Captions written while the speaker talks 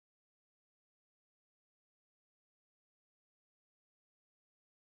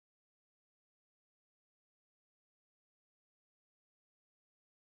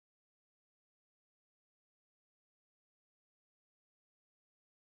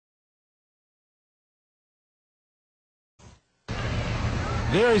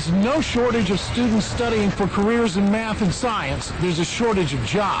There is no shortage of students studying for careers in math and science. There's a shortage of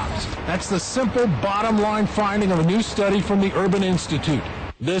jobs. That's the simple bottom line finding of a new study from the Urban Institute.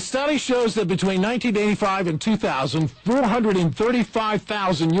 The study shows that between 1985 and 2000,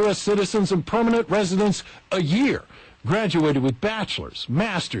 435,000 U.S. citizens and permanent residents a year graduated with bachelor's,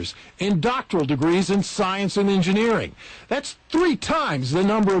 master's, and doctoral degrees in science and engineering. That's 3 times the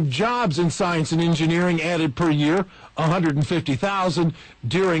number of jobs in science and engineering added per year, 150,000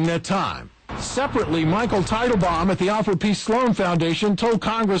 during that time. Separately, Michael Teitelbaum at the Alfred P. Sloan Foundation told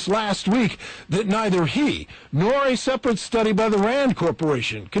Congress last week that neither he nor a separate study by the Rand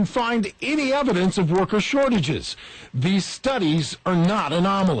Corporation can find any evidence of worker shortages. These studies are not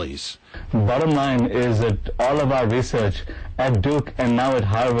anomalies. Bottom line is that all of our research at Duke and now at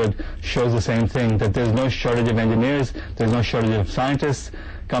Harvard shows the same thing, that there's no shortage of engineers, there's no shortage of scientists.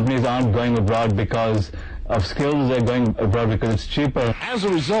 Companies aren't going abroad because of skills, they're going abroad because it's cheaper. As a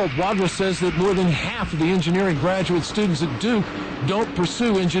result, Wadra says that more than half of the engineering graduate students at Duke don't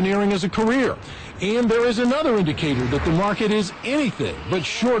pursue engineering as a career. And there is another indicator that the market is anything but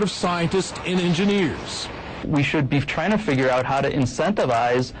short of scientists and engineers. We should be trying to figure out how to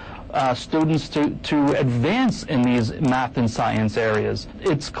incentivize students to advance in these math and science areas.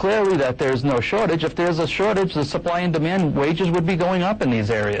 It's clearly that there's no shortage. If there's a shortage, the supply and demand, wages would be going up in these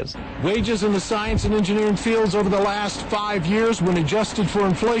areas. Wages in the science and engineering fields over the last 5 years, when adjusted for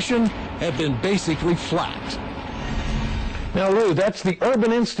inflation, have been basically flat. Now, Lou, that's the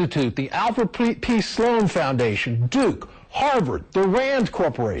Urban Institute, the Alfred P. Sloan Foundation, Duke, Harvard, the Rand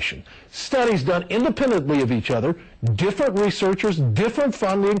Corporation. Studies done independently of each other, different researchers, different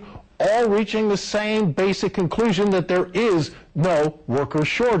funding, all reaching the same basic conclusion that there is no worker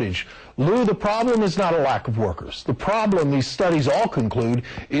shortage. Lou, the problem is not a lack of workers. The problem, these studies all conclude,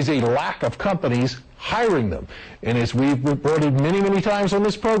 is a lack of companies hiring them. And as we've reported many, many times on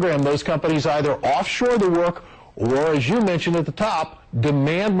this program, those companies either offshore the work or, as you mentioned at the top,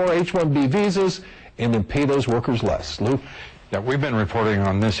 demand more H-1B visas and then pay those workers less. Lou? Yeah, we've been reporting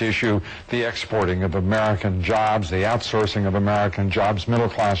on this issue, the exporting of American jobs, the outsourcing of American jobs,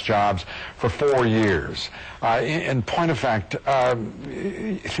 middle-class jobs, for 4 years. In point of fact,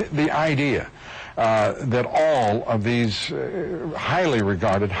 the idea that all of these highly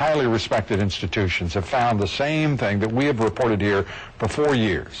regarded, highly respected institutions have found the same thing that we have reported here for 4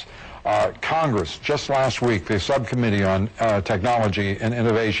 years. Congress, just last week, the subcommittee on technology and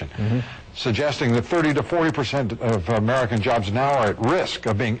innovation, suggesting that 30 to 40% of American jobs now are at risk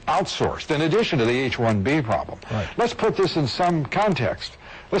of being outsourced, in addition to the H-1B problem. Right. Let's put this in some context.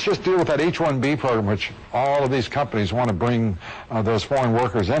 Let's just deal with that H-1B program, which all of these companies want to bring those foreign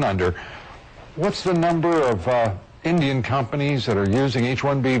workers in under. What's the number of Indian companies that are using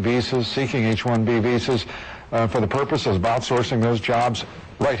H-1B visas, seeking H-1B visas for the purpose of outsourcing those jobs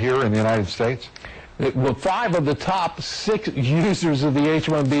right here in the United States? Well, 5 of the top 6 users of the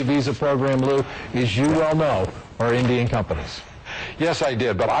H-1B visa program, Lou, as you well know, are Indian companies. Yes, I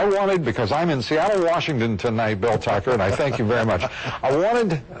did, but I wanted, because I'm in Seattle, Washington tonight, Bill Tucker, and I thank you very much. I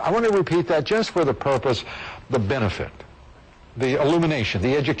want to repeat that just for the purpose, the benefit, the illumination,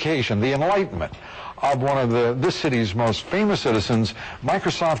 the education, the enlightenment of one of this city's most famous citizens,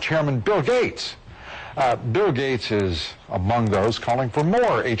 Microsoft Chairman Bill Gates. Bill Gates is among those calling for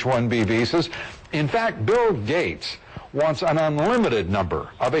more H-1B visas. In fact, Bill Gates wants an unlimited number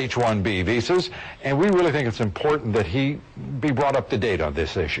of H-1B visas, and we really think it's important that he be brought up to date on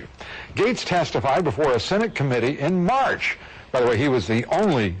this issue. Gates testified before a Senate committee in March. By the way, he was the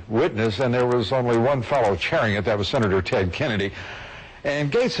only witness, and there was only one fellow chairing it. That was Senator Ted Kennedy.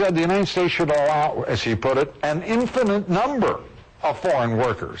 And Gates said the United States should allow, as he put it, an infinite number of foreign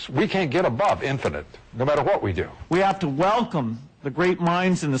workers. We can't get above infinite, no matter what we do. We have to welcome the great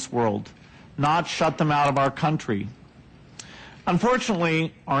minds in this world, not shut them out of our country.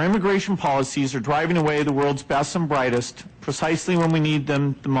 Unfortunately, our immigration policies are driving away the world's best and brightest precisely when we need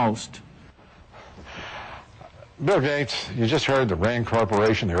them the most. Bill Gates, you just heard the Rand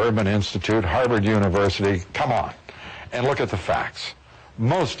Corporation, the Urban Institute, Harvard University. Come on and look at the facts.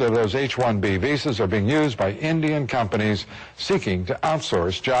 Most of those H-1B visas are being used by Indian companies seeking to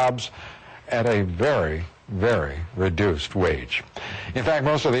outsource jobs at a very, very reduced wage. In fact,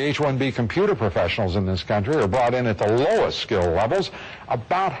 most of the H-1B computer professionals in this country are brought in at the lowest skill levels.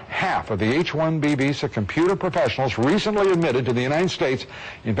 About half of the H-1B visa computer professionals recently admitted to the United States,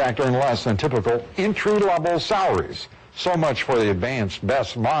 in fact, earn less than typical entry-level salaries. So much for the advanced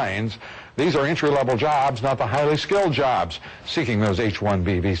best minds. These are entry-level jobs, not the highly skilled jobs seeking those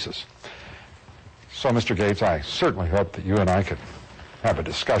H-1B visas. So, Mr. Gates, I certainly hope that you and I could have a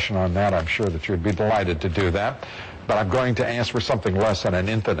discussion on that. I'm sure that you'd be delighted to do that. but I'm going to ask for something less than an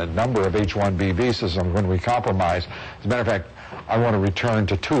infinite number of H-1B visas when we compromise. As a matter of fact, I want to return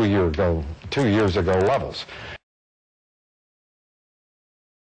to 2 years ago levels.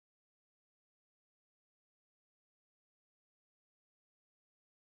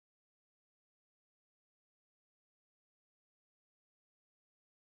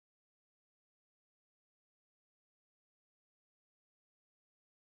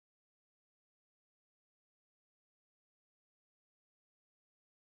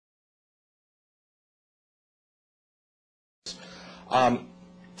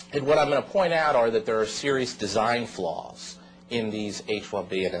 And what I'm going to point out are that there are serious design flaws in these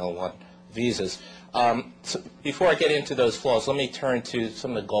H-1B and L-1 visas. So before I get into those flaws, let me turn to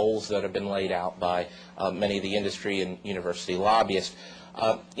some of the goals that have been laid out by many of the industry and university lobbyists.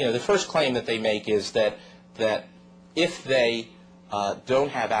 The first claim that they make is that if they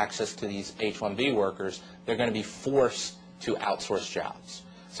don't have access to these H-1B workers, they're going to be forced to outsource jobs.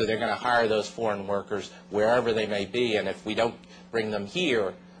 So they're going to hire those foreign workers wherever they may be, and if we don't bring them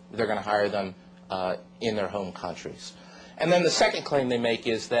here, they're going to hire them in their home countries. And then the second claim they make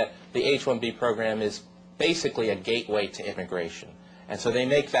is that the H-1B program is basically a gateway to immigration. And so they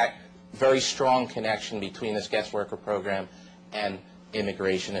make that very strong connection between this guest worker program and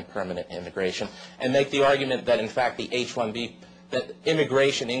immigration and permanent immigration, and make the argument that, in fact, the H-1B, that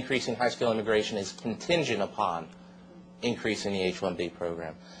immigration, increasing high-skill immigration, is contingent upon increasing the H-1B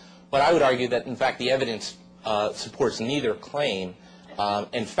program. But I would argue that, in fact, the evidence supports neither claim.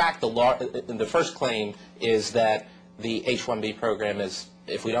 In fact, the first claim is that the H-1B program is,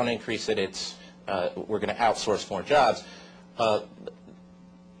 if we don't increase it, we're going to outsource more jobs.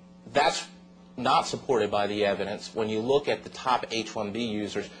 That's not supported by the evidence. When you look at the top H-1B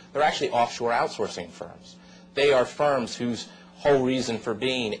users, they're actually offshore outsourcing firms. They are firms whose whole reason for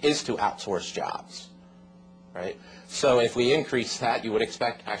being is to outsource jobs, right? So if we increase that, you would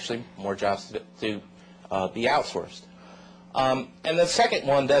expect actually more jobs to be outsourced. And the second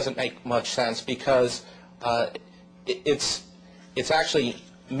one doesn't make much sense because it's actually,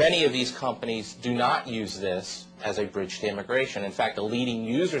 many of these companies do not use this as a bridge to immigration. In fact, the leading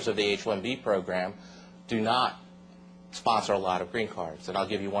users of the H-1B program do not sponsor a lot of green cards. And I'll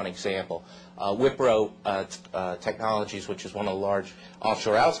give you one example. Wipro Technologies, which is one of the large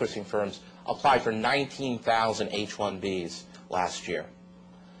offshore outsourcing firms, applied for 19,000 H-1Bs last year.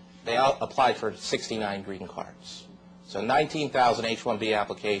 They applied for 69 green cards. So 19,000 H-1B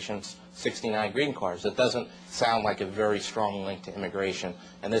applications, 69 green cards. That doesn't sound like a very strong link to immigration,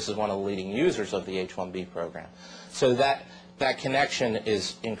 and this is one of the leading users of the H-1B program. So that connection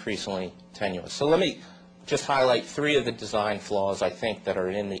is increasingly tenuous. So let me just highlight three of the design flaws I think that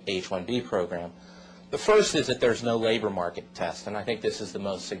are in the H-1B program. The first is that there's no labor market test, and I think this is the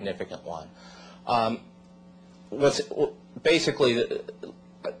most significant one. Basically,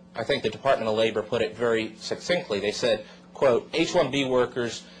 I think the Department of Labor put it very succinctly. They said, quote, H-1B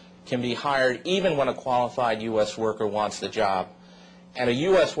workers can be hired even when a qualified U.S. worker wants the job, and a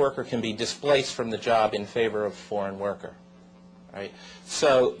U.S. worker can be displaced from the job in favor of a foreign worker. Right?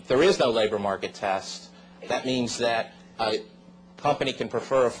 So there is no labor market test. That means that a company can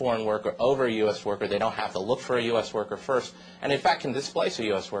prefer a foreign worker over a U.S. worker. They don't have to look for a U.S. worker first, and in fact can displace a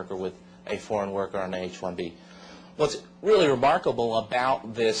U.S. worker with a foreign worker on an H-1B. What's really remarkable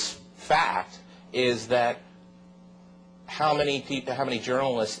about this fact is that how many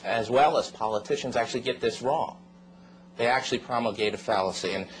journalists as well as politicians actually get this wrong. They actually promulgate a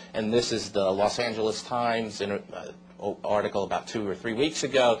fallacy, and this is the Los Angeles Times in an article about 2 or 3 weeks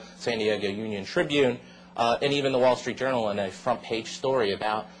ago, San Diego Union Tribune, and even the Wall Street Journal in a front page story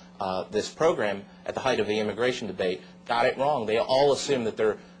about this program at the height of the immigration debate got it wrong. They all assume that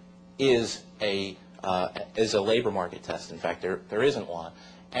there is a labor market test. In fact, there isn't one.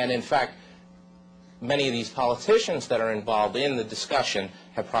 And in fact, many of these politicians that are involved in the discussion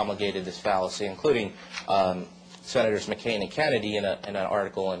have promulgated this fallacy, including Senators McCain and Kennedy in an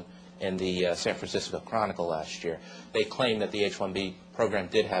article in the San Francisco Chronicle last year. They claimed that the H-1B program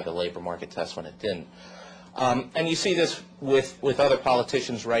did have a labor market test when it didn't. And you see this with other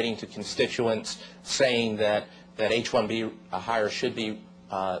politicians writing to constituents saying that H-1B hires should be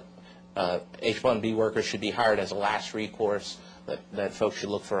H-1B workers should be hired as a last recourse, that folks should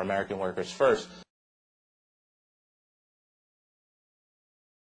look for American workers first.